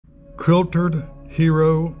Quiltered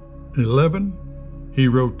Hero 11,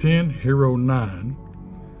 Hero 10, Hero 9.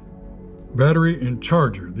 Battery and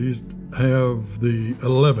charger. These have the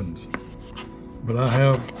 11s, but I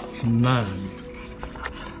have some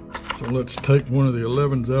 9s. So let's take one of the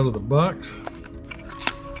 11s out of the box.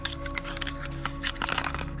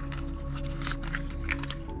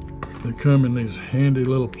 They come in these handy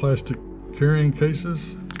little plastic carrying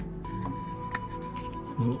cases.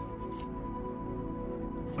 Well,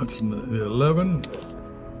 that's the 11,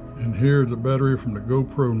 and here's a battery from the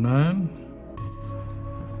GoPro 9.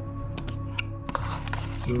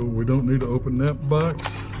 So we don't need to open that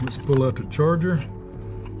box. Let's pull out the charger.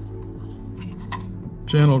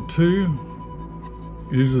 Channel 2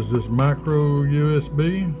 uses this micro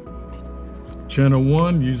USB. Channel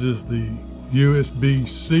 1 uses the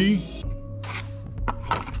USB-C.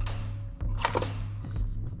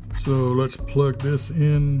 So let's plug this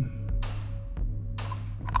in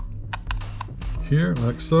here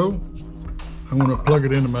like so. I want to plug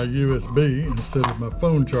it into my USB instead of my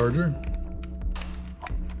phone charger.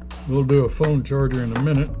 We'll do a phone charger in a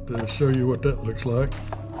minute to show you what that looks like.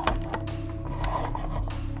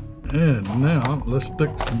 And now let's stick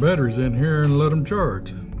some batteries in here and let them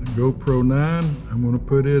charge. The GoPro 9, I'm going to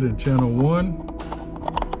put it in channel 1.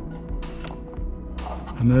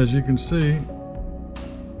 And as you can see,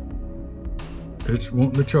 it's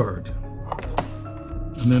wanting to charge.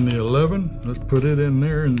 And then the 11, let's put it in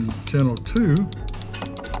there in channel 2.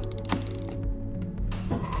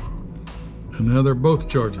 And now they're both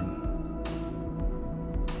charging.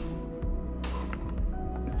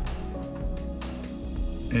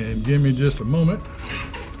 And give me just a moment.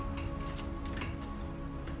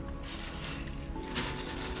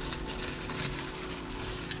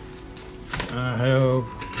 I have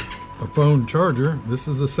a phone charger. This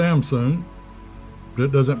is a Samsung, but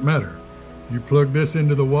it doesn't matter. You plug this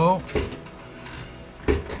into the wall.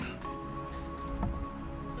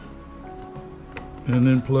 And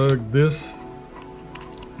then plug this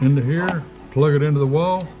into here, plug it into the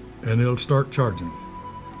wall, and it'll start charging.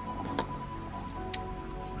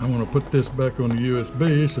 I'm going to put this back on the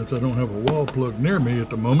USB since I don't have a wall plug near me at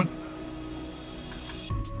the moment.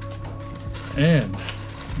 And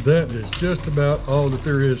that is just about all that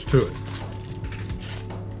there is to it.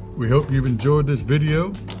 We hope you've enjoyed this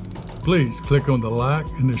video. Please click on the like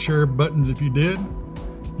and the share buttons if you did.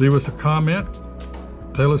 Leave us a comment.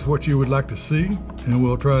 Tell us what you would like to see, and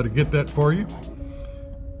we'll try to get that for you.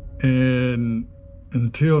 And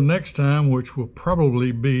until next time, which will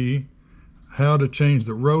probably be how to change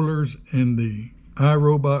the rollers in the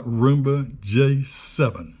iRobot Roomba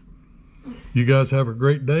J7. You guys have a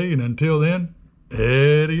great day, and until then,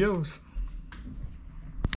 adios.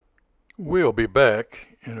 We'll be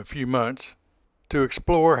back in a few months to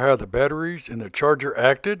explore how the batteries in the charger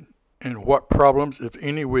acted and what problems, if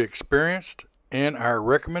any, we experienced and our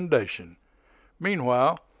recommendation.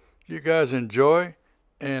 Meanwhile, you guys enjoy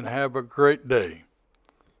and have a great day.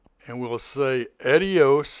 And we'll say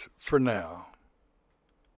adios for now.